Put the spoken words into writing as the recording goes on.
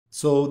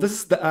So this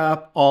is the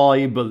app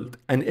I built,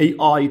 an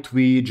AI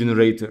tweet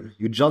generator.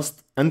 You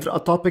just enter a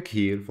topic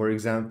here, for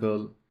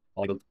example,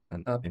 I built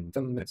an app in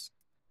 10 minutes.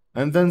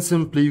 And then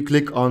simply you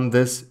click on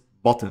this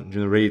button,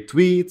 generate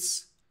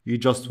tweets. You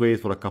just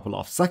wait for a couple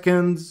of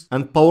seconds,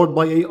 and powered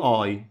by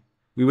AI,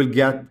 we will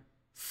get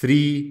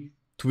 3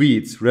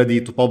 tweets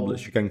ready to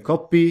publish. You can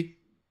copy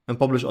and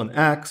publish on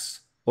X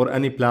or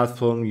any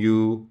platform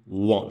you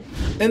want.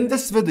 In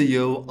this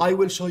video, I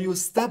will show you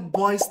step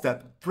by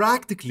step,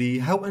 practically,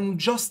 how in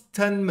just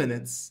 10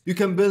 minutes, you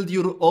can build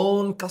your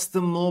own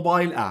custom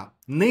mobile app,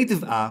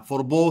 native app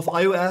for both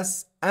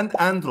iOS and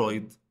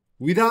Android,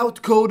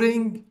 without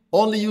coding,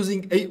 only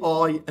using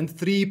AI and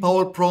 3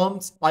 power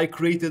prompts I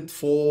created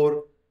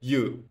for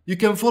you. You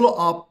can follow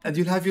up and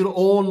you'll have your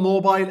own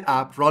mobile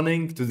app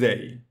running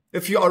today.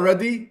 If you are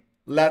ready,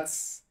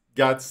 let's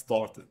get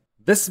started.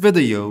 This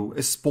video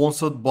is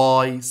sponsored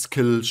by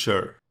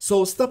Skillshare.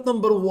 So step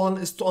number 1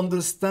 is to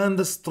understand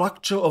the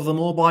structure of the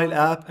mobile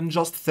app in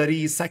just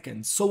 30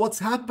 seconds. So what's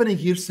happening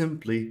here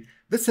simply,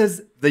 this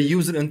is the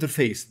user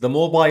interface, the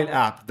mobile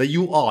app, the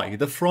UI,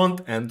 the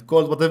front end,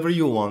 call it whatever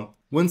you want.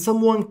 When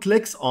someone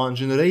clicks on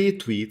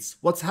generate tweets,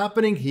 what's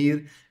happening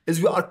here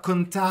is we are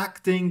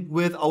contacting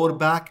with our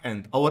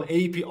backend, our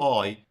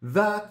API,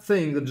 that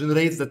thing that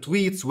generates the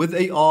tweets with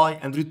AI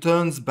and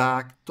returns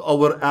back to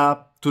our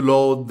app to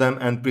load them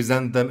and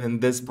present them in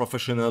this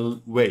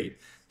professional way.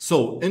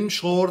 So in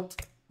short,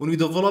 when we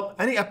develop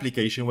any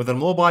application, whether a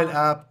mobile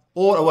app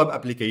or a web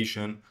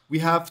application, we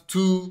have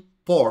 2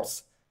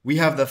 parts. We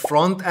have the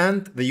front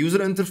end, the user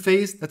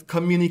interface that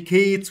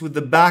communicates with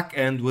the back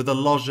end where the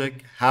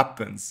logic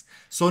happens.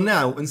 So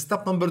now in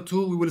step number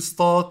 2, we will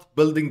start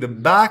building the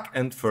back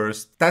end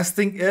first,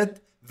 testing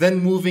it, then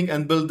moving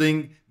and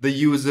building the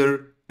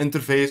user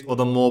interface or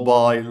the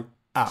mobile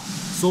app.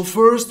 So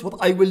first, what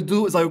I will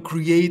do is I will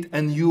create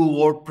a new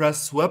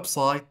WordPress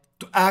website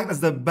to act as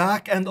the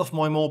back end of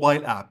my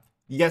mobile app.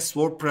 Yes,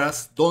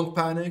 WordPress, don't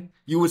panic.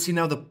 You will see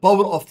now the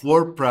power of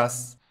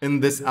WordPress in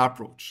this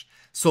approach.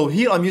 So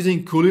here I'm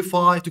using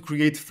Coolify to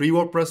create free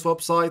WordPress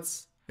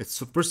websites. It's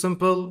super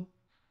simple.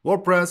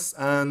 WordPress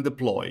and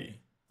deploy.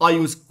 I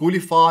use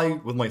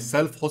Coolify with my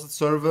self-hosted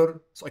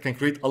server, so I can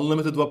create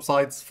unlimited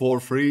websites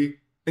for free.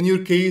 In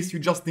your case, you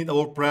just need a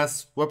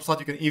WordPress website.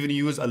 You can even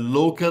use a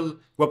local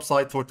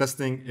website for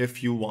testing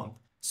if you want.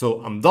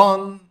 So I'm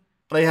done.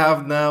 I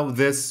have now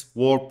this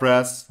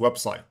WordPress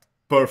website.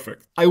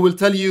 Perfect. I will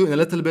tell you in a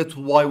little bit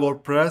why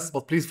WordPress,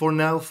 but please for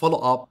now follow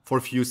up for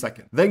a few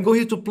seconds. Then go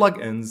here to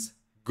plugins.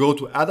 Go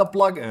to add a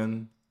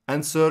plugin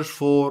and search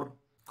for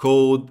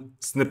code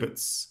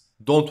snippets.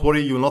 Don't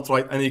worry, you will not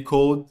write any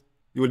code.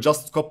 You will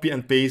just copy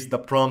and paste the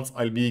prompts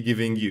I'll be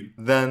giving you.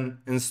 Then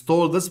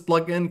install this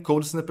plugin,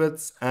 code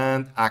snippets,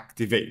 and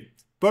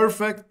activate.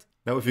 Perfect.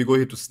 Now if you go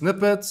here to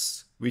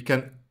snippets, we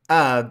can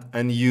add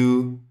a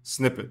new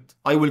snippet.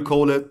 I will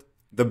call it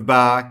the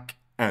back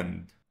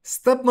end.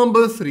 Step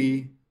number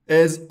 3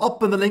 is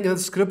open the link in the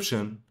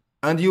description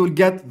and you will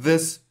get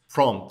this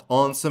prompt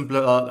on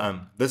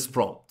SimpleLLM, this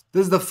prompt.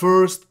 This is the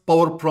first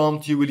power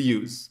prompt you will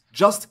use.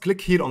 Just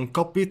click here on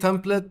copy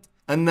template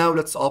and now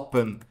let's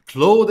open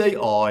Claude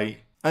AI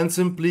and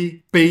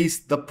simply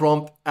paste the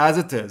prompt as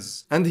it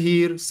is. And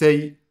here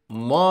say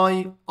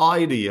my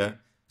idea.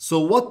 So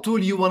what tool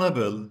you want to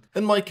build?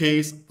 In my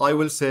case, I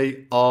will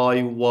say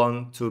I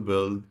want to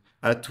build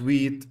a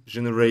tweet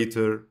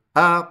generator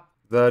app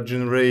that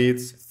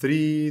generates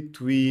 3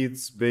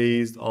 tweets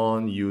based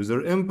on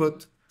user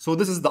input. So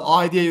this is the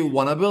idea you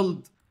want to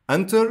build.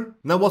 Enter.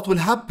 Now what will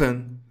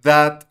happen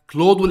that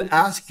Claude will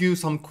ask you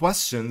some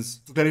questions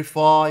to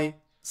clarify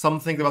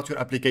something about your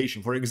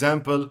application. For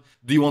example,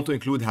 do you want to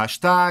include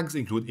hashtags,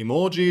 include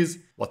emojis,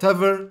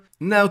 whatever.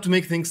 Now to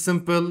make things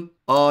simple,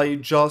 I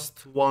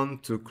just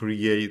want to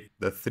create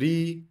the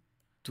 3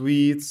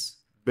 tweets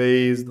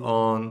based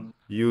on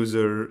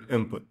user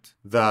input.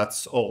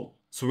 That's all.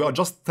 So we are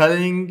just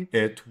telling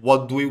it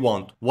what do we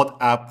want, what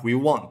app we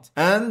want.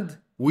 And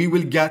we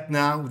will get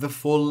now the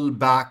full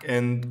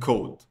back-end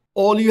code.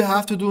 All you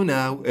have to do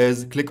now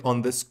is click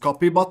on this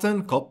copy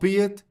button, copy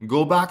it,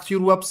 go back to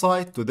your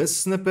website, to this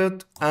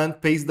snippet, and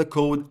paste the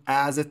code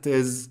as it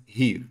is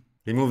here.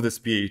 Remove this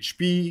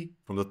PHP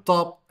from the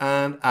top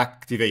and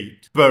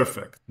activate.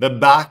 Perfect. The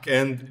back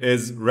end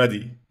is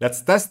ready.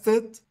 Let's test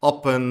it.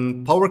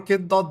 Open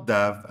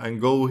powerkit.dev and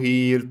go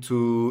here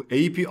to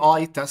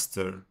API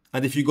tester.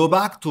 And if you go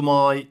back to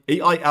my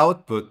AI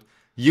output,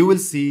 you will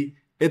see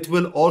it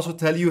will also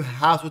tell you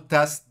how to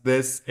test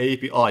this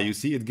API. You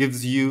see, it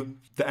gives you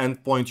the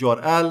endpoint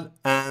URL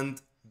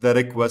and the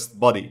request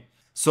body.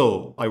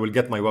 So I will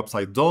get my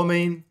website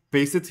domain,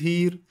 paste it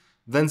here,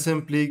 then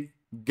simply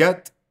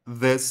get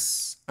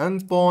this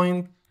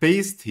endpoint,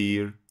 paste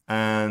here,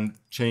 and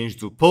change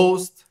to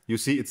post. You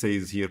see, it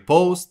says here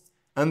post.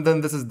 And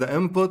then this is the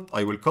input.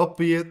 I will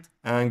copy it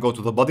and go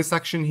to the body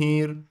section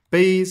here,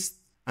 paste,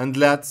 and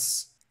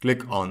let's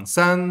click on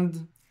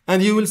send.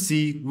 And you will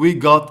see we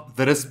got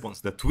the response,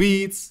 the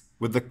tweets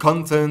with the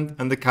content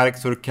and the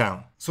character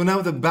count. So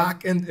now the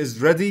backend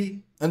is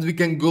ready and we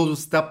can go to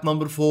step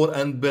number 4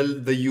 and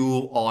build the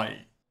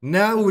UI.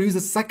 Now we'll use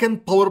the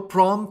second power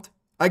prompt.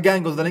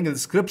 Again, go to the link in the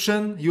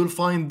description. You'll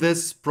find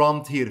this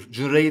prompt here.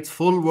 Generate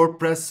full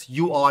WordPress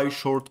UI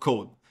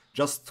shortcode.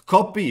 Just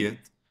copy it.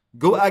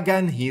 Go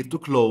again here to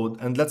Cloud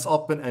and let's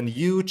open a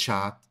new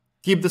chat.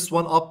 Keep this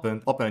one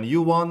open a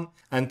new one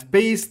and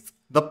paste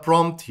the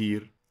prompt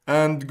here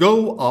and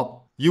go up.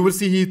 You will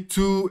see here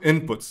two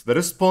inputs, the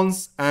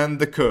response and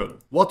the curl.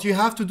 What you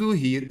have to do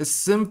here is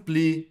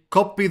simply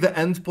copy the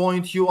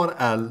endpoint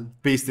URL,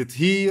 paste it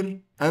here,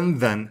 and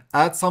then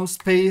add some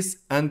space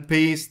and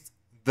paste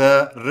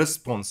the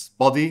response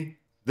body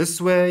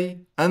this way.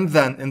 And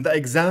then in the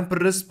example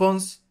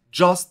response,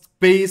 just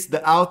paste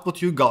the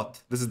output you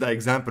got. This is the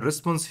example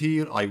response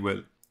here. I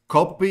will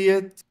copy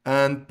it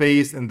and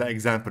paste in the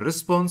example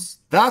response.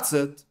 That's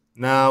it.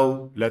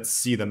 Now let's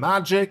see the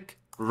magic.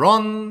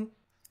 Run.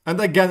 And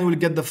again, we'll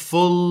get the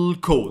full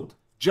code.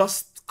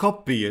 Just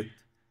copy it,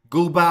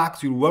 go back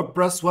to your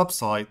WordPress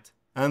website,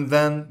 and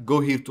then go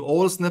here to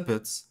all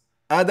snippets,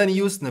 add a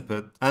new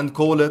snippet, and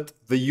call it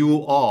the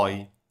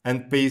UI,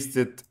 and paste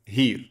it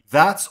here.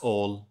 That's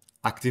all.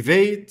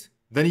 Activate.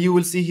 Then you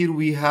will see here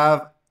we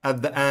have,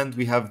 at the end,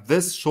 we have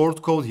this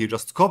short code here.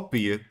 Just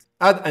copy it,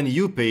 add a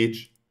new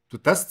page to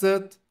test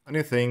it.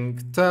 Anything,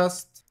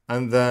 test,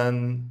 and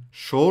then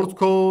short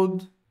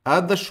code,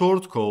 add the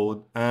short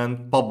code,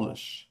 and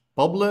publish.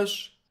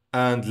 Publish,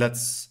 and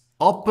let's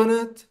open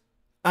it,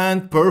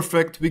 and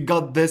perfect, we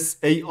got this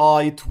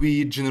AI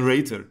tweet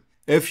generator.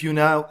 If you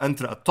now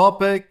enter a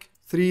topic,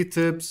 3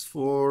 tips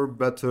for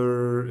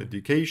better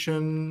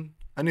education,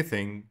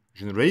 anything,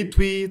 generate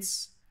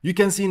tweets, you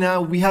can see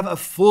now we have a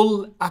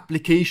full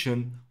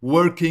application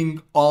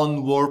working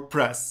on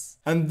WordPress.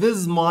 And this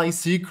is my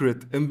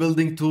secret in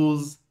building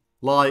tools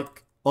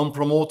like on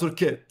Promoter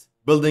Kit.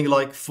 Building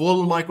like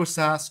full micro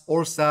SaaS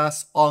or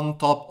SaaS on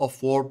top of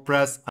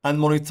WordPress and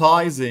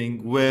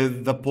monetizing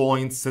with the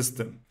point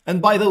system.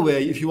 And by the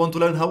way, if you want to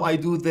learn how I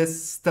do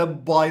this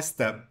step by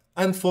step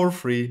and for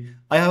free,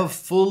 I have a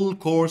full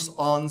course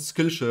on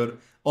Skillshare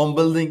on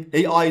building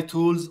AI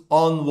tools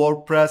on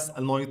WordPress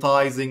and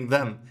monetizing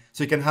them.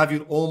 So you can have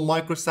your own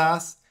micro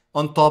SaaS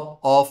on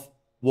top of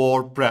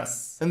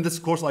WordPress. In this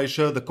course, I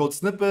share the code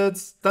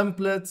snippets,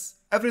 templates,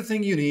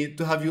 everything you need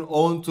to have your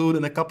own tool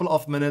in a couple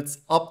of minutes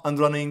up and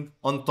running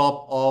on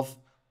top of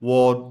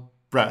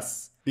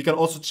WordPress. You can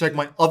also check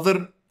my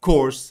other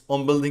course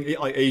on building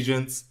AI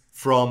agents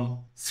from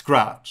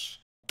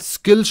scratch.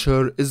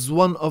 Skillshare is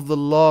one of the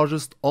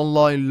largest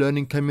online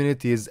learning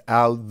communities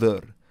out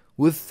there,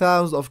 with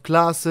thousands of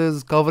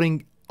classes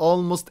covering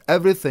almost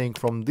everything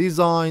from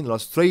design,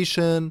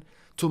 illustration,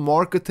 to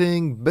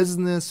marketing,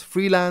 business,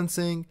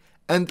 freelancing,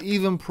 and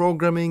even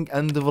programming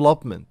and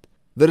development.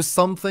 There's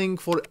something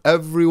for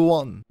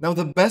everyone. Now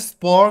the best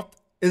part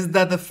is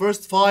that the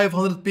first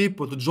 500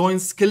 people to join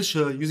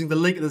Skillshare using the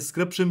link in the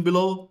description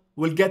below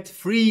will get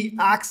free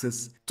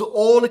access to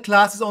all the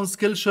classes on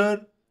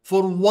Skillshare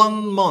for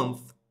 1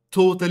 month,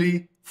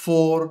 totally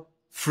for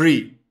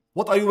free.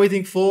 What are you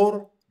waiting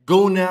for?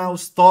 Go now,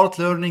 start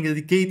learning,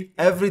 dedicate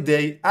every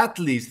day at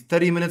least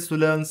 30 minutes to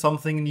learn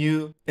something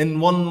new. In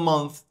 1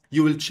 month,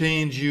 you will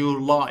change your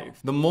life.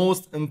 The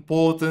most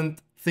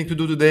important thing to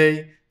do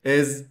today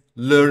is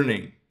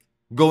learning.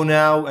 Go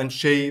now and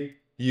shape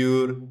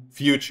your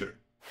future.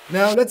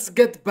 Now let's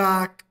get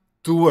back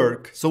to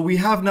work. So we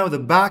have now the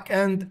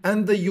backend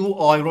and the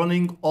UI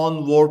running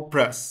on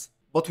WordPress,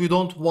 but we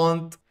don't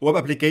want web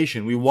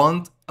application. We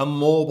want a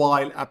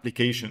mobile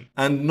application.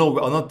 And no,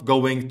 we are not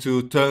going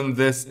to turn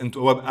this into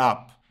a web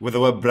app with a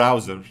web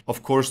browser.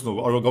 Of course, no,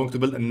 we are going to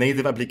build a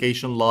native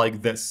application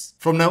like this.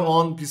 From now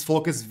on, please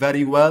focus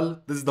very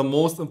well. This is the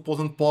most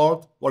important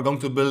part. We're going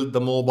to build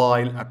the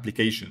mobile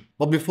application.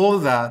 But before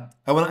that,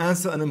 I want to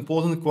answer an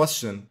important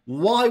question.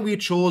 Why we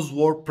chose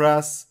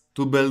WordPress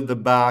to build the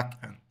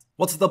backend?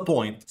 What's the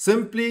point?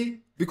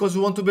 Simply because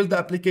we want to build the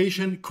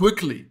application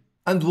quickly.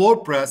 And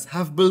WordPress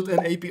have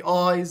built-in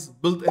APIs,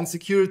 built-in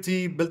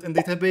security, built-in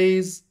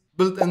database,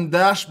 built-in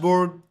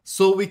dashboard,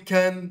 so we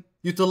can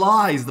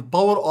utilize the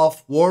power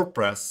of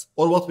WordPress,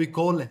 or what we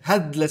call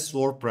headless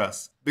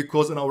WordPress,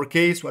 because in our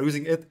case, we're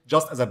using it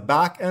just as a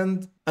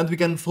backend, and we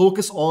can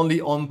focus only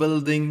on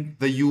building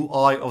the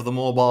UI of the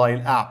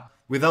mobile app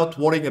without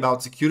worrying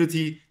about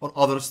security or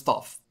other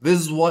stuff. This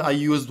is why I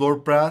use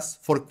WordPress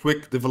for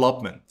quick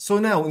development. So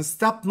now in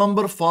step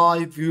number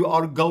 5, you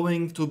are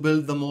going to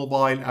build the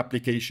mobile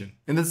application.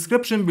 In the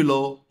description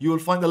below, you will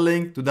find a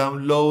link to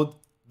download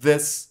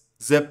this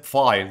zip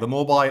file, the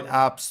mobile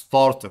app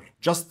starter.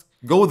 Just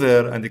go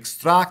there and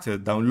extract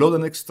it, download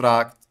and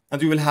extract,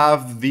 and you will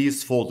have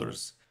these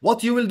folders.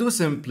 What you will do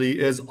simply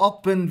is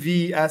open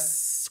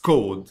VS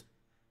Code.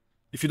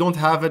 If you don't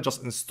have it,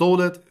 just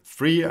install it,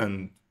 free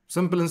and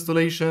simple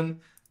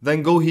installation.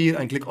 Then go here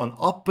and click on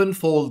open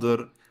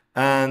folder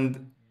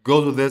and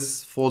go to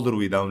this folder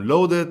we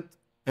downloaded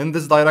in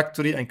this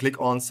directory and click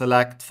on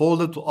select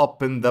folder to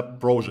open the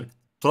project.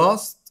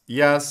 Trust,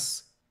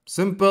 yes,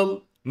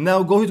 simple.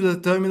 Now go to the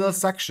terminal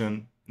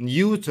section.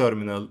 new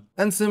terminal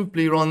and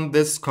simply run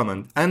this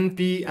command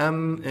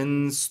npm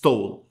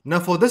install. Now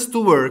for this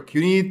to work,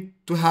 you need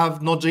to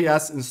have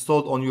Node.js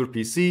installed on your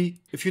PC.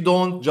 If you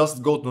don't,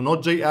 just go to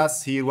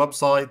Node.js here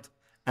website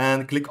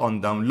and click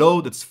on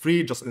download. It's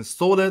free, just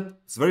install it.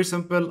 It's very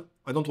simple.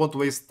 I don't want to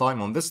waste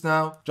time on this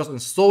now. Just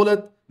install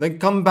it, then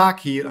come back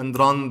here and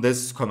run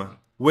this command.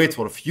 Wait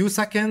for a few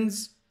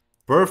seconds.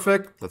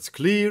 Perfect, that's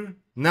clear.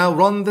 Now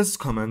run this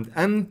command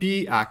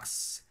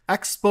npx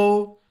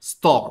expo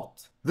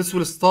start. This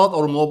will start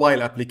our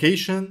mobile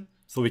application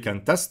so we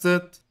can test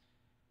it.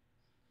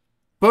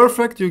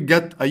 Perfect, you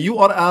get a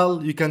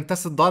URL, you can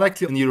test it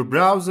directly in your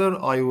browser.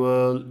 I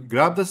will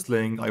grab this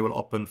link, I will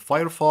open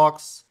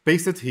Firefox,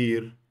 paste it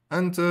here,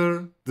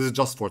 enter. This is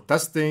just for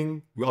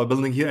testing. We are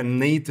building here a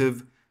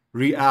native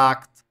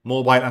React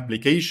mobile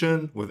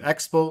application with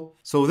Expo.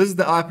 So this is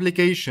the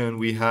application.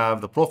 We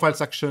have the profile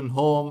section,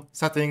 home,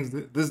 settings.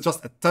 This is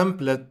just a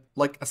template,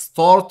 like a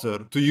starter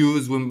to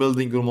use when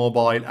building your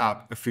mobile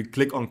app. If we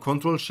click on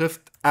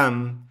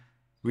Ctrl+Shift+M,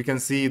 we can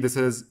see this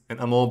is in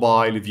a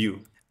mobile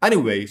view.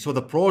 Anyway, so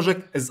the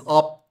project is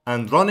up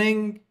and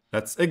running.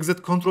 Let's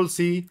exit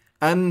Ctrl+C.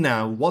 And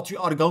now what you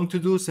are going to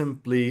do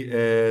simply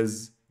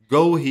is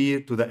go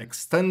here to the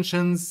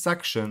extensions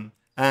section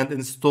and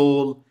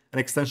install an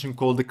extension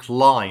called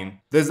Cline.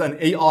 There's an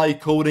AI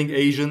coding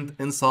agent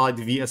inside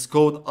VS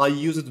Code. I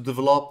use it to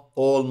develop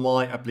all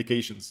my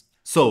applications.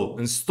 So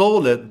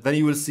install it, then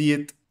you will see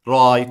it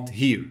right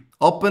here.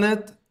 Open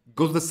it,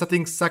 go to the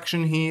settings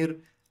section here,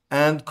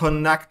 and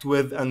connect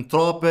with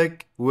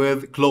Anthropic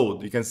with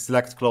Claude. You can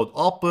select Claude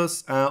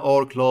Opus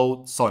or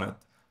Claude Sonnet.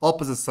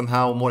 Opus is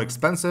somehow more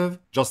expensive.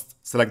 Just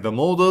select the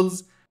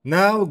models.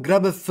 Now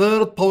grab a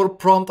third power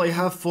prompt I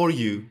have for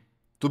you.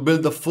 To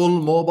build a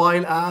full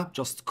mobile app,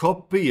 just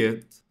copy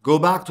it, go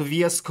back to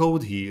VS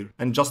Code here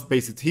and just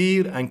paste it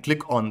here and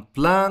click on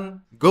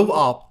plan, go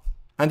up,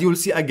 and you will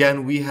see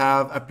again we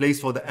have a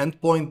place for the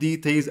endpoint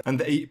details and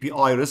the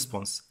API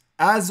response,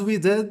 as we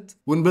did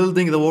when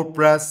building the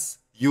WordPress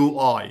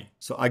UI.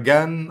 So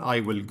again,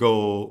 I will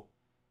go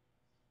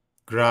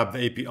grab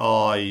the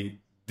API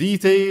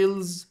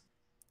details,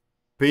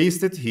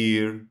 paste it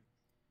here,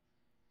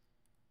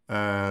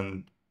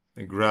 and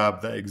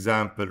grab the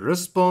example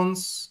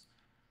response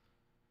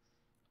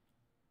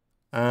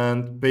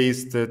and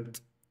paste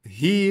it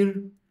here.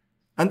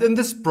 And in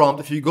this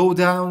prompt, if you go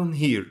down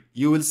here,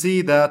 you will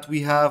see that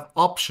we have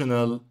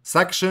optional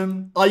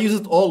section. I use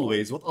it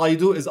always. What I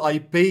do is I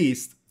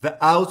paste the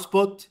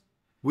output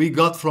we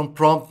got from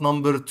prompt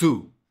number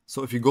 2.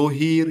 So if you go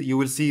here, you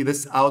will see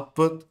this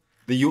output,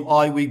 the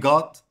UI we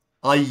got.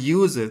 I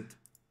use it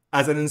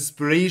as an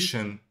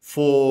inspiration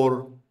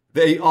for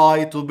the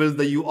AI to build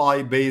the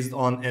UI based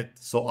on it.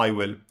 So I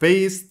will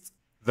paste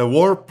the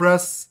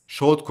WordPress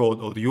shortcode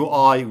or the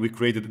UI we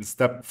created in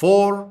step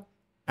 4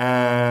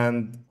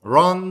 and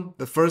run.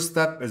 The first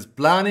step is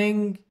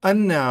planning.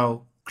 And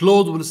now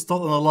Claude will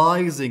start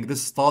analyzing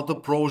this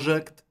startup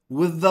project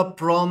with the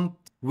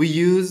prompt we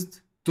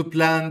used to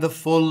plan the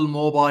full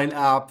mobile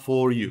app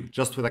for you.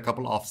 Just with a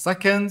couple of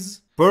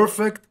seconds.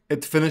 Perfect,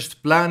 it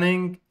finished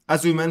planning.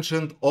 As we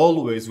mentioned,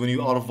 always when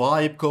you are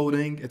vibe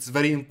coding, it's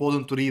very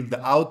important to read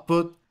the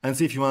output and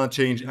see if you want to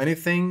change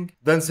anything.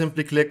 Then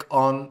simply click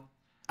on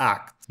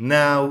Act.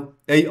 Now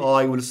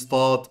AI will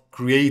start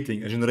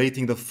creating and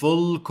generating the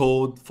full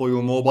code for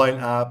your mobile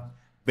app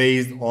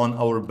based on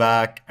our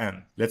back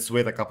end. Let's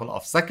wait a couple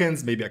of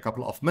seconds, maybe a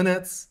couple of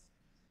minutes.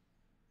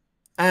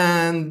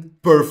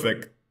 And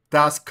perfect.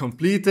 Task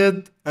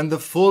completed and the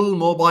full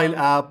mobile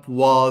app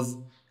was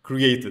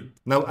created.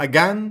 Now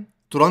again,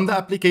 to run the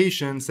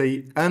application,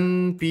 say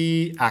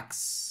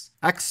npx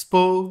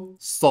expo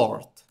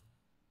start.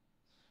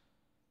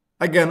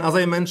 Again, as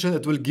I mentioned,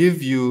 it will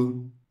give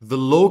you the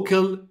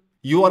local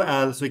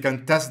URL so you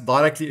can test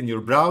directly in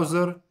your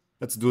browser.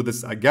 Let's do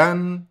this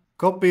again.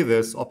 Copy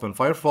this, open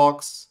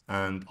Firefox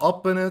and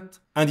open it.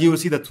 And you will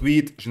see the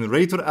tweet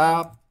generator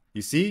app.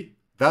 You see,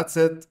 that's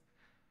it.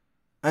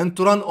 And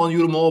to run on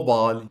your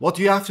mobile, what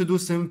you have to do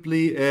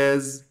simply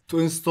is to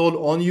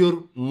install on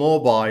your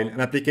mobile an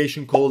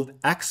application called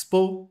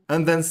Expo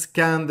and then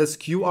scan this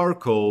QR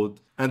code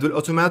and will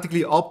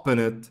automatically open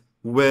it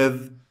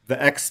with the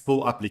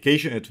Expo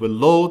application. It will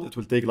load, it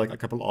will take like a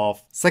couple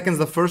of seconds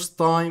the first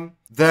time.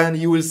 Then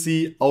you will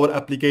see our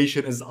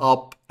application is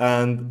up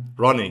and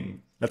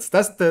running. Let's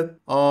test it.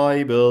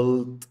 I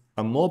built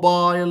a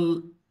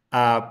mobile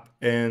app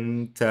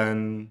in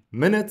 10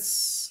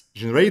 minutes.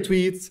 Generate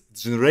tweets,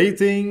 it's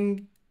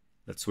generating.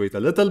 Let's wait a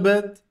little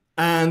bit.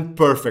 And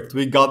perfect,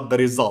 we got the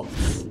result.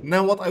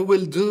 Now what I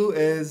will do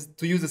is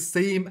to use the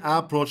same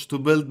approach to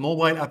build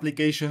mobile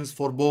applications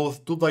for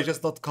both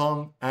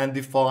TubeDigest.com and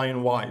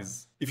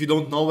DefineWise. If you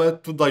don't know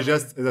it,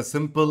 TubeDigest is a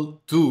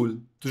simple tool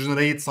to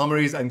generate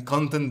summaries and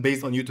content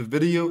based on YouTube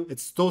video.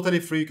 It's totally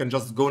free, you can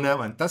just go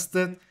now and test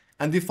it.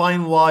 And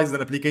DefineWise is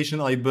an application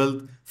I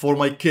built for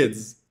my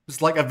kids.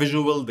 It's like a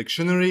visual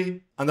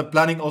dictionary, and I'm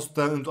planning also to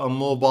turn into a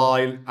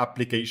mobile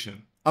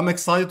application. I'm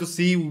excited to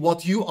see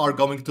what you are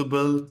going to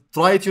build.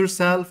 Try it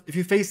yourself. If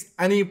you face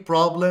any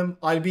problem,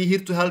 I'll be here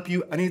to help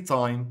you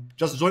anytime.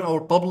 Just join our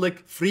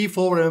public free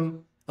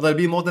forum and I'll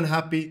be more than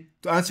happy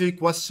to answer your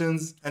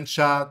questions and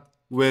chat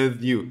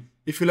with you.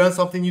 If you learned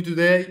something new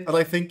today, and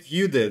I think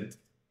you did,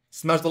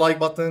 smash the like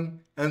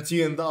button and see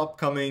you in the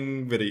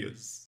upcoming videos.